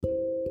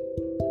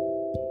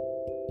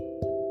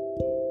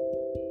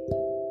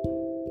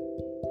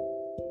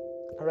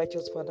Our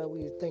righteous Father,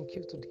 we thank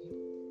you today.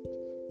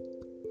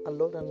 Our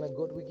Lord and our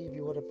God, we give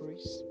you all the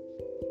praise.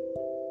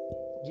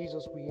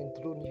 Jesus, we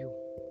enthrone you.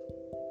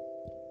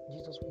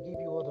 Jesus, we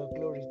give you all the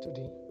glory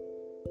today.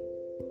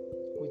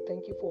 We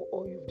thank you for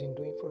all you've been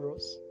doing for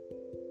us.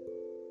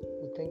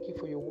 We thank you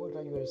for your word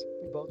that you are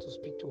about to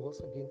speak to us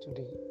again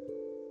today.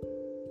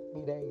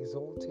 Be thou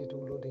exalted, O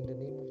Lord, in the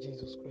name of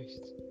Jesus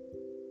Christ.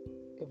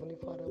 Heavenly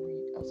Father,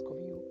 we ask of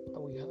you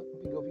and we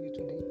beg of you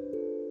today.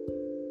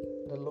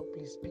 The Lord,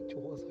 please speak to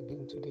us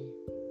again today.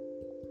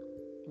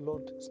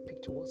 Lord,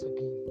 speak to us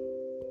again.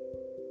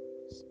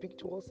 Speak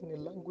to us in a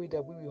language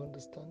that we will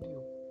understand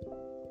you.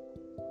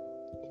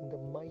 In the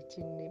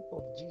mighty name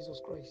of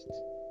Jesus Christ.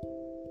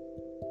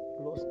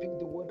 Lord, speak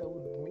the word that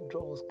will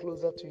draw us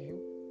closer to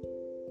you.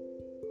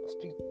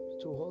 Speak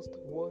to us the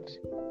word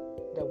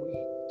that will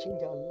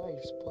change our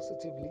lives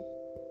positively.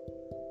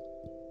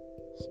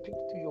 Speak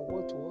to your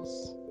word to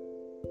us.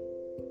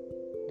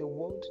 The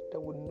word that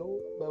will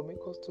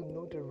make us to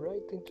know the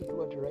right thing to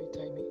do at the right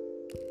timing.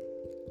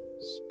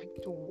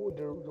 Speak to your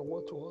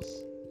word to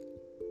us.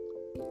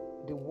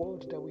 The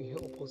word that will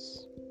help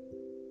us,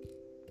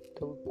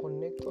 that will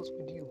connect us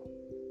with you.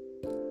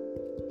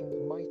 In the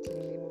mighty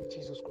name of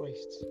Jesus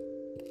Christ.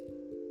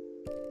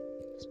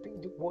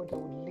 Speak the word that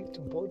will lift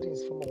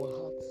burdens from our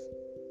hearts.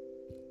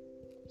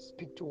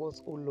 Speak to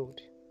us, O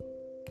Lord,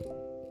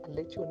 and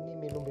let your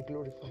name alone be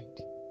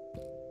glorified.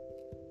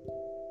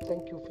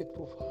 Thank you,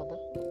 faithful Father.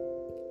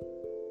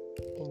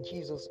 In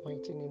Jesus'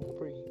 mighty name we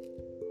pray.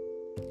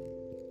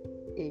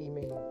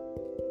 Amen.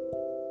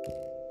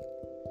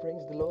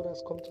 Friends, the Lord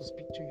has come to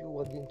speak to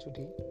you again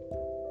today.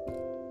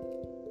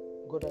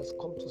 God has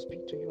come to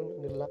speak to you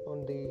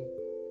on the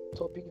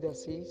topic that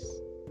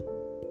says,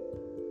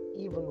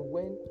 even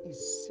when it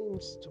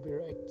seems to be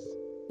right.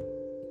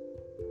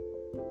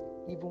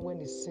 Even when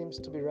it seems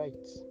to be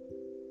right.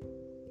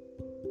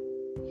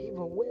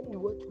 Even when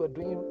what you are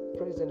doing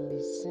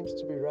presently seems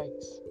to be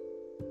right.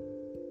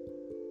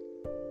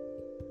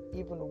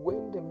 Even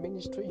when the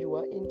ministry you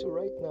are into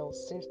right now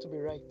seems to be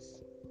right.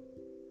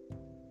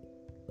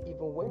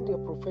 Even when your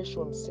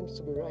profession seems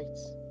to be right.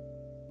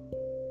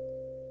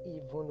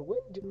 Even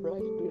when the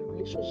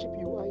relationship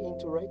you are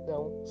into right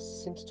now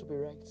seems to be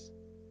right.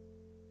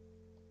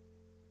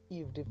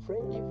 Even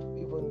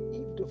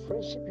if the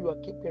friendship you are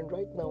keeping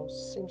right now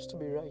seems to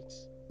be right.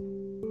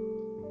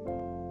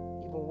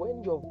 Even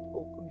when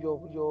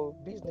your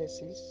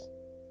businesses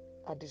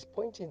at this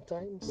point in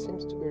time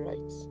seems to be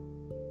right.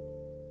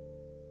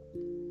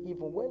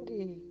 Even when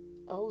the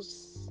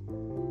house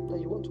that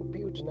you want to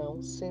build now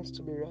seems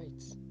to be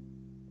right.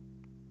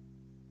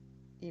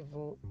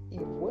 Even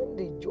if when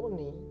the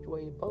journey you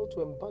are about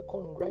to embark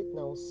on right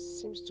now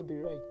seems to be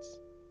right.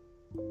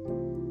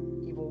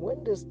 Even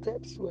when the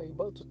steps you are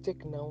about to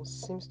take now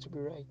seems to be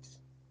right.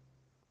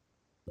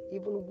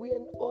 Even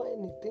when or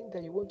anything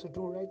that you want to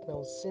do right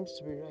now seems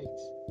to be right.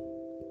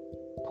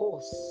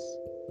 Pause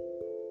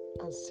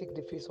and seek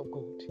the face of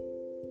God.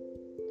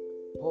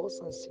 Pause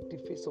and seek the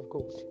face of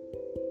God.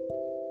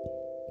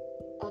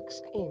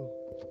 Ask Him.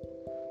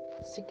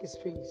 Seek His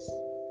face.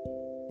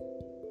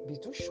 Be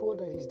too sure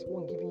that He's the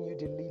one giving you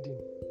the leading.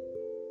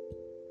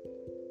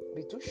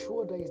 Be too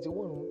sure that He's the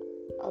one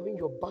having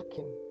your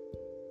backing.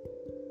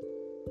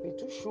 Be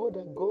too sure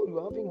that you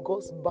are having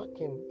God's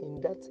backing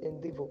in that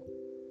endeavor.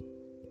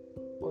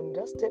 On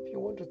that step you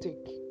want to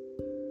take,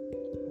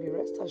 be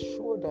rest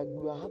assured that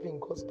you are having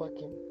God's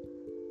backing.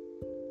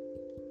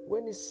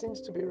 When it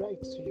seems to be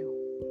right to you,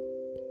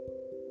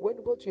 when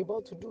what you're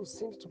about to do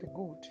seems to be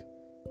good,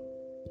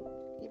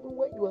 even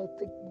when you are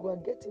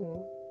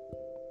getting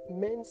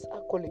men's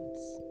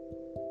accolades,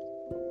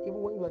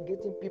 even when you are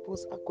getting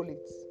people's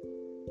accolades,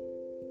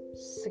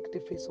 seek the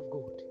face of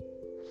God.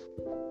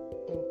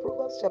 In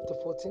Proverbs chapter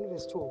 14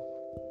 verse 12,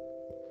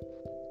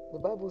 the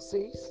Bible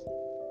says,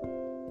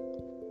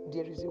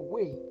 there is a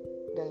way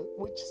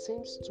which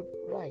seems to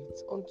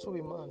right unto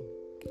a man.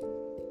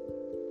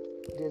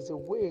 There's a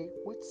way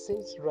which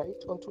seems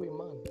right unto a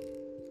man,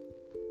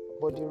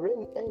 but the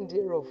end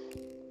thereof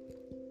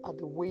are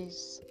the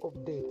ways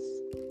of death.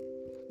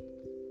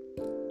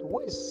 The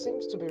way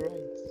seems to be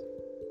right,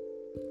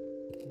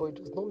 but it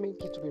does not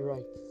make it to be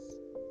right.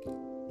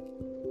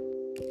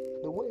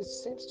 The way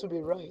seems to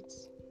be right,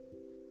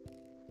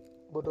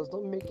 but does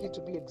not make it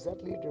to be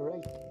exactly the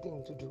right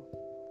thing to do.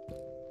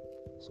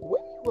 So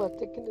when you are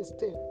taking a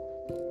step,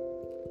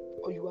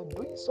 or you are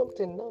doing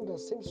something now that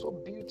seems so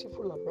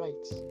beautiful and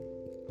right,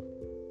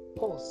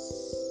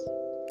 pause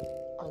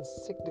and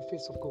seek the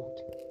face of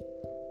God.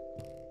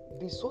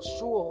 Be so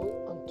sure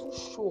and too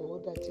sure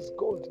that it is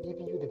God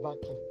giving you the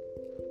backing.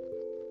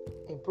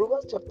 In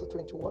Proverbs chapter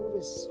 21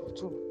 verse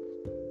 2,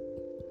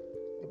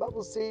 the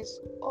Bible says,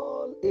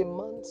 all a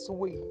man's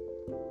way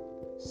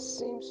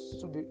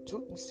seems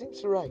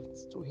right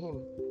to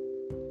him.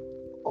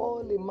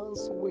 All a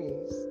man's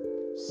ways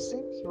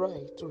seems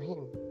right to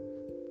him,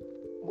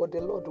 but the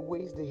Lord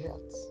weighs the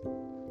hearts.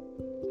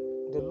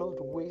 The Lord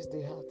weighs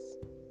the hearts.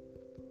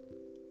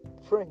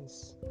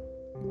 Friends,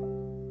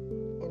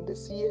 in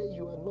this year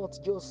you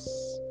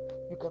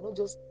cannot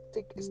just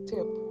take a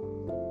step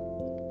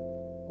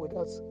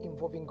without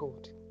involving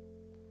God.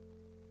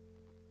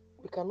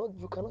 You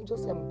cannot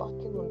just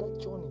embarking on that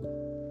journey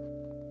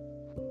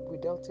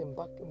without seeking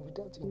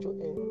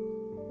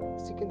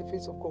the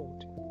face of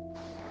God.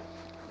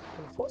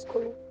 In 1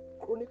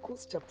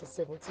 Chronicles chapter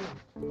 17,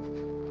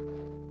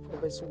 from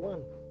verse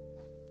 1,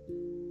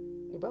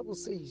 the Bible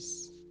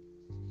says,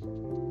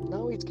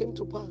 "Now it came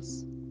to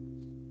pass,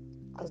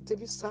 as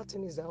David sat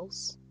in his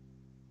house,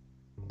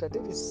 that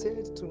David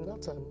said to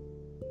Nathan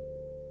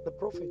the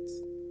prophet,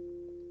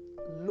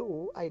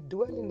 Lo, I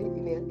dwell in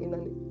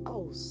an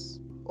house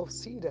of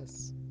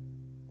cedars,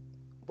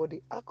 but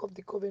the ark of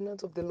the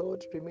covenant of the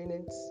Lord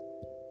remaineth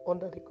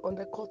under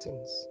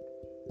curtains.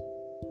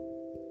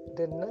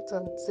 Then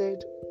Nathan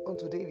said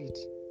unto David,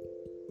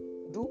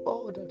 Do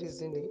all that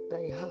is in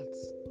thy heart,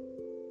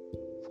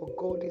 for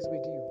God is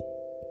with you."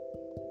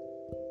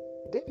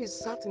 David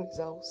sat in his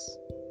house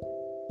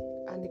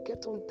and he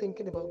kept on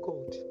thinking about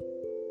God.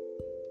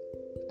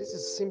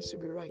 Seems to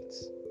be right.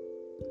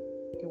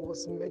 He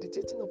was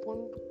meditating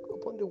upon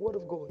the word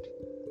of God.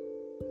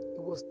 He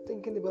was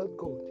thinking about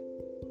God.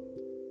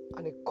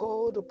 And he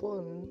called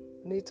upon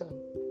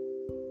Nathan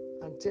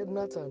and told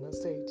Nathan and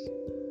said,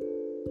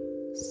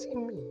 "See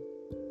me.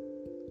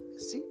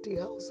 See the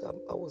house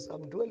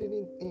I'm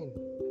dwelling in.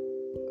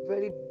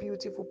 Very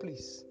beautiful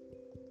place.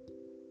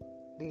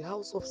 The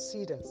house of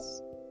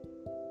cedars.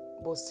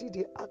 But see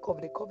the ark of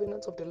the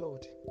covenant of the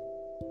Lord.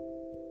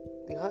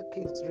 The ark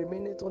is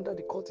remaineth under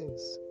the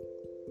curtains.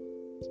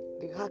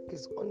 The ark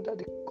is under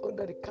the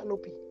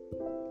canopy.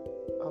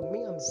 And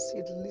me, I'm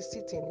sitting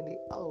in the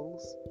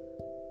house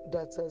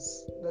that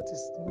is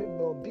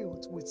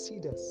built with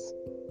cedars."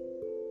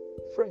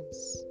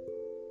 Friends,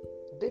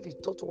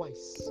 David thought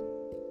wise.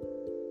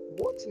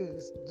 What he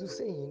was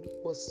saying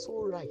was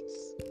so right.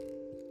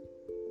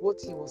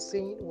 What he was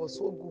saying was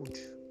so good.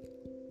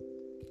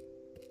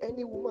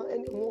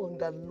 Anyone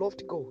that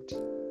loved God,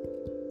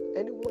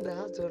 anyone that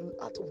has the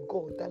heart of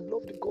God, that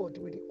loved God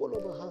with the whole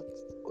of her heart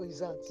or his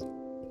heart,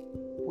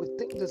 would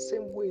think the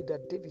same way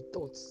that David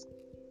thought.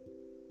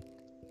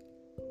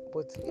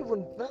 But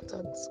even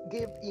Nathan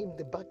gave him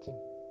the backing.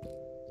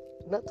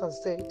 Nathan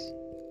said,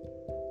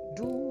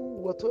 "Do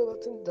whatever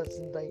thing that's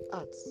in thy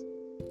heart,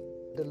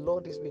 the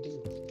Lord is with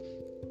you."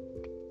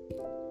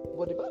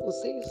 But the Bible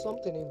says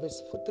something in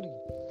verse 3,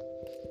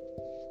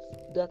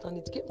 that and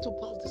it came to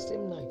pass the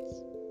same night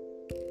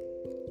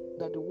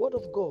that the word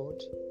of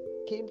God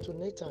came to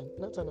Nathan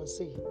and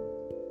said,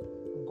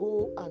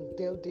 "Go and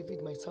tell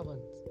David my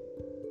servant,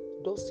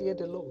 Thus saith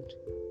the Lord,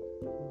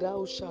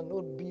 Thou shalt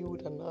not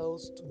build an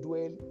house to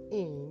dwell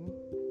in.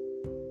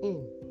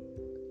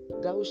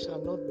 Thou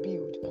shalt not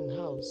build an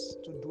house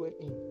to dwell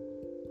in."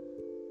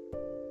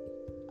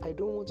 I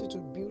don't want you to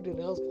build a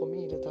house for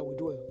me that I will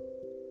dwell.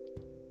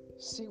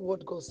 See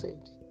what God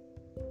said.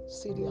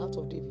 See the heart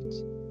of David.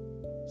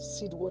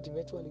 See what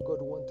eventually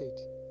God wanted.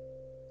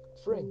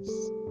 Friends,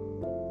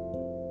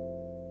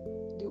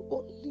 the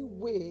only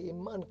way a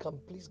man can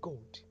please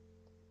God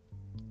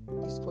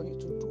is for you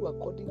to do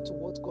according to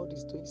what God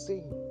is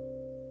saying.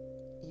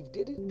 If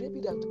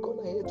David had gone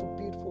ahead to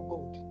build for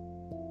God,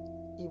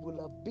 it would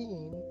have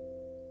been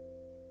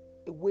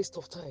a waste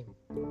of time,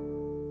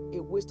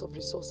 a waste of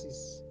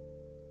resources.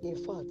 In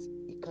fact,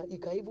 he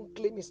can even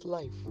claim his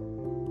life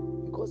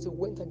because he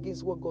went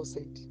against what God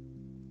said.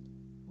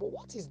 But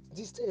what is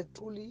this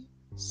truly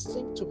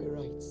seemed to be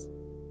right?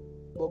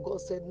 But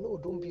God said, "No,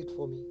 don't build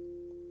for me."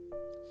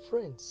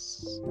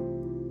 Friends,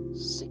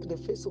 seek the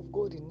face of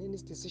God in any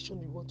decision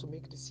you want to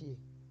make this year.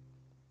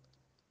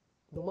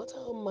 No matter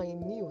how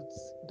minute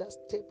that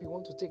step you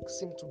want to take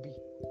seems to be,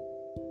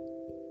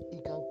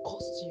 it can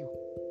cost you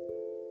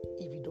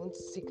if you don't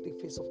seek the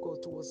face of God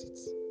towards it.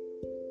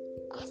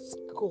 Ask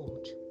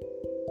God,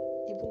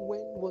 even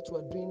when what you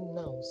are doing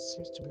now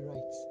seems to be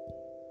right.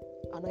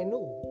 And I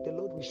know the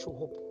Lord will show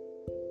up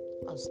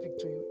and speak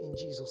to you in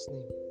Jesus'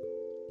 name.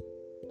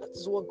 That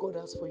is what God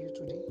has for you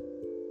today.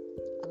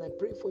 And I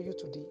pray for you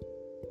today,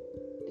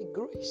 the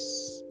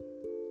grace,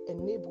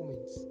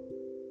 enablement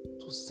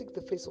to seek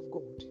the face of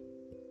God.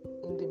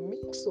 In the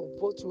mix of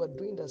what you are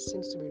doing that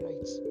seems to be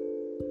right,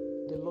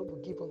 the Lord will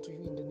give unto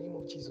you in the name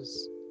of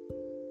Jesus.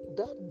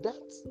 That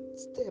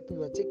step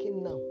you are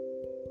taking now,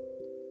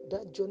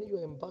 that journey you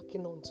are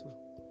embarking on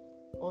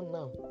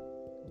now,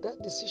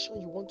 that decision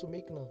you want to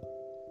make now,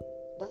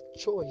 that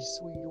choice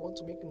you want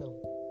to make now,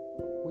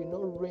 will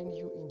not reign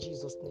you in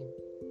Jesus' name.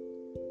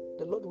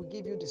 The Lord will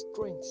give you the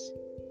strength,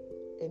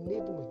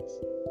 enablement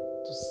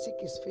to seek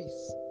His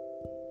face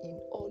in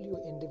all your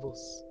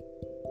endeavors,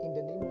 in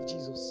the name of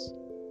Jesus.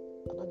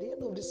 And at the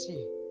end of this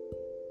year,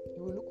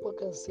 you will look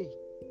back and say,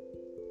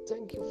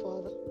 "Thank you,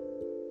 Father,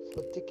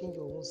 for taking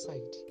your own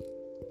side.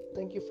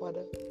 Thank you,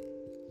 Father,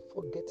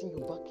 for getting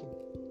your backing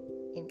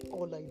in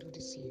all I do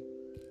this year.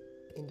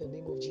 In the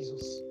name of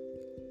Jesus."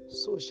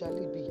 So shall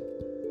it be.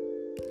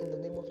 In the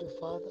name of the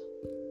Father,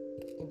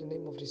 in the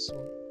name of the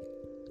Son,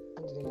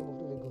 and in the name of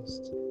the Holy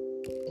Ghost.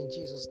 In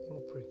Jesus' name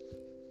we pray.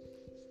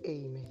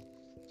 Amen.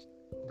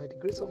 By the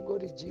grace of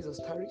God, if Jesus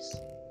tarries,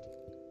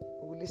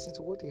 we will listen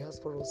to what He has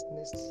for us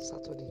next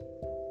Saturday.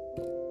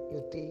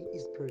 Your day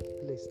is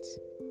blessed.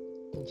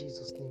 In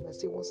Jesus' name. I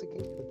say once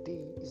again, your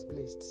day is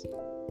blessed.